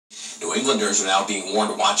New Englanders are now being warned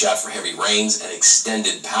to watch out for heavy rains and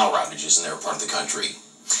extended power outages in their part of the country.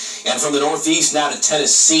 And from the Northeast now to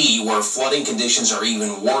Tennessee, where flooding conditions are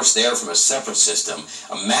even worse there from a separate system.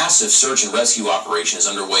 A massive search and rescue operation is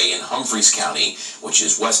underway in Humphreys County, which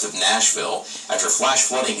is west of Nashville, after flash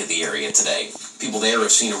flooding hit the area today. People there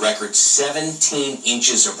have seen a record 17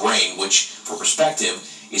 inches of rain, which, for perspective,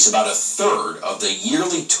 is about a third of the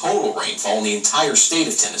yearly total rainfall in the entire state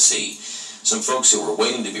of Tennessee. Some folks who were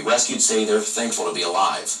waiting to be rescued say they're thankful to be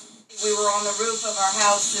alive. We were on the roof of our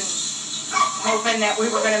house and hoping that we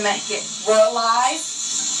were going to make it. We're alive.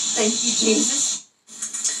 Thank you, Jesus.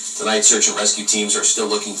 Tonight, search and rescue teams are still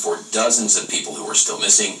looking for dozens of people who are still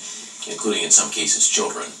missing, including in some cases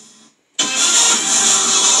children.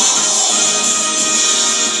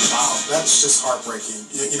 Wow, that's just heartbreaking.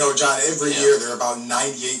 You know, John, every year there are about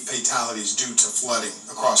 98 fatalities due to flooding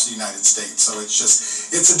across the United States. So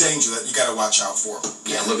it's a danger that you got to watch out for.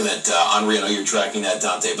 Yeah, looking at Henri, I know you're tracking that,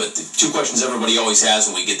 Dontae, but the two questions everybody always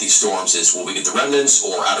has when we get these storms is, will we get the remnants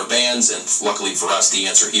or outer bands? And luckily for us, the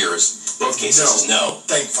answer here is both cases is no.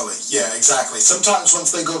 Thankfully, yeah, exactly. Sometimes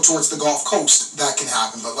once they go towards the Gulf Coast, that can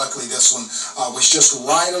happen, but luckily this one was just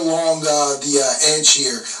right along the edge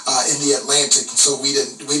here in the Atlantic, and so we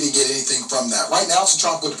didn't get anything from that. Right now, it's a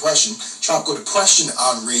tropical depression,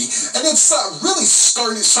 Henri, and it's really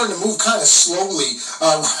starting to move kind of slowly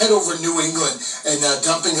right over New England and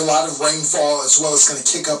dumping a lot of rainfall, as well as going to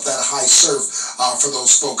kick up that high surf for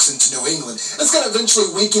those folks into New England. It's going to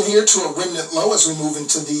eventually weaken here to a remnant low as we move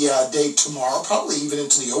into the day tomorrow, probably even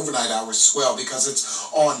into the overnight hours as well, because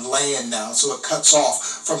it's on land now, so it cuts off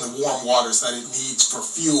from the warm waters that it needs for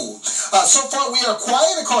fuel. So far, we are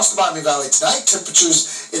quiet across the Miami Valley tonight.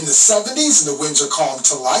 Temperatures in the 70s, and the winds are calm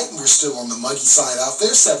to light, and we're still on the muggy side out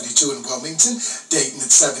there. 72 in Wilmington, Dayton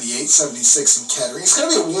at 78, 76 in Kettering. It's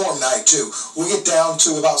going to be a warm night, too. We'll get down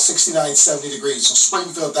to about 69, 70 degrees. So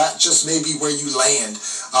Springfield, that just may be where you land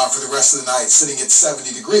for the rest of the night, sitting at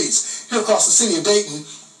 70 degrees. Here across the city of Dayton,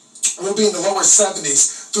 we'll be in the lower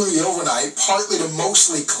 70s through the overnight, partly to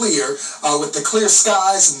mostly clear. With the clear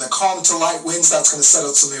skies and the calm to light winds, that's going to set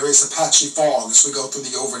out some areas of patchy fog. As we go through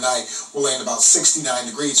the overnight, we'll land about 69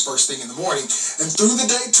 degrees first thing in the morning. And through the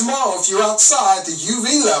day tomorrow, if you're outside, the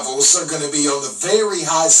UV levels are going to be on the very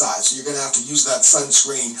high side. So you're going to have to use that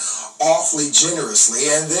sunscreen awfully generously.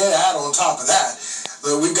 And then add on top of that,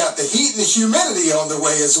 we've got the heat and the humidity on the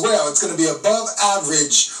way as well. It's going to be above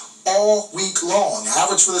average all week long.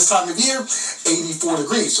 Average for this time of year, 84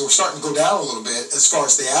 degrees. So we're starting to go down a little bit as far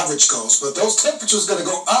as the average goes. But those temperatures are going to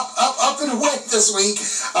go up and away this week.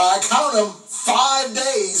 I count them 5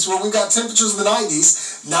 days where we've got temperatures in the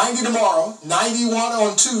 90s. 90 tomorrow, 91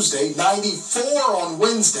 on Tuesday, 94 on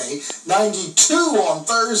Wednesday, 92 on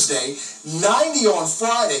Thursday, 90 on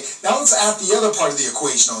Friday. Now let's add the other part of the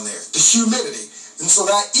equation on there, the humidity. And so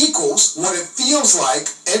that equals what it feels like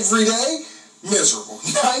every day. Miserable.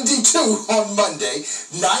 92 on Monday,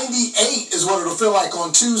 98 is what it'll feel like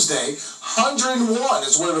on Tuesday, 101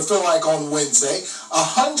 is what it'll feel like on Wednesday,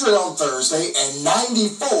 100 on Thursday, and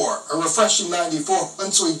 94, a refreshing 94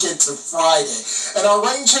 once we get to Friday. And our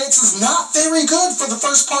rain chance is not very good for the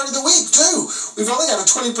first part of the week, too. We've only got a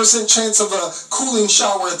 20% chance of a cooling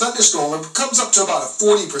shower or thunderstorm. It comes up to about a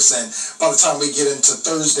 40% by the time we get into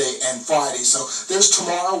Thursday and Friday. So there's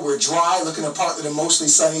tomorrow, we're dry, looking at partly to mostly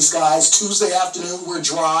sunny skies. Tuesday afternoon, we're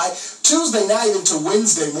dry. Tuesday night into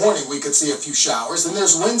Wednesday morning, we could see a few showers. Then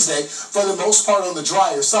there's Wednesday, for the most part on the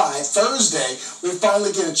drier side. Thursday, we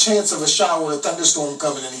finally get a chance of a shower or a thunderstorm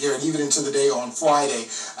coming in here, and even into the day on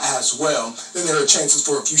Friday as well. Then there are chances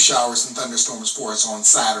for a few showers and thunderstorms for us on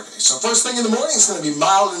Saturday. So first thing in the morning, it's going to be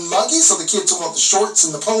mild and muggy, so the kids will want the shorts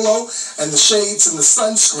and the polo and the shades and the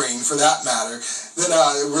sunscreen for that matter. Then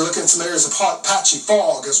we're looking at some areas of hot, patchy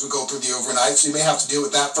fog as we go through the overnight, so you may have to deal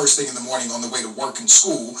with that first thing in the morning on the way to work and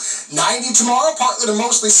school. 90 tomorrow, partly to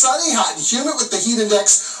mostly sunny, hot and humid with the heat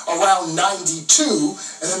index around 92.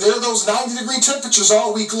 And then there are those 90-degree temperatures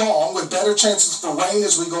all week long with better chances for rain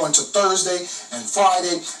as we go into Thursday and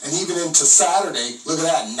Friday and even into Saturday. Look at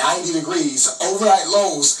that, 90 degrees. Overnight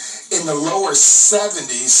lows in the lower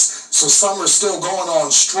 70s. So summer's still going on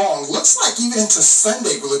strong. Looks like even into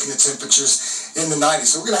Sunday we're looking at temperatures in the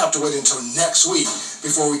 90s. So we're going to have to wait until next week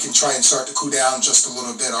before we can try and start to cool down just a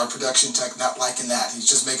little bit. Our production tech not liking that. He's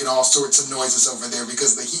just making all sorts of noises over there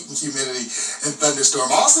because of the heat and humidity and thunderstorm.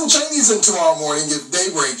 Austin Cheney's in tomorrow morning at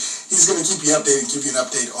daybreak. He's going to keep you updated and give you an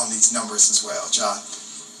update on these numbers as well. John.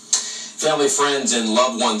 Family, friends, and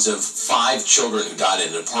loved ones of 5 children who died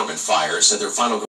in an apartment fire said their final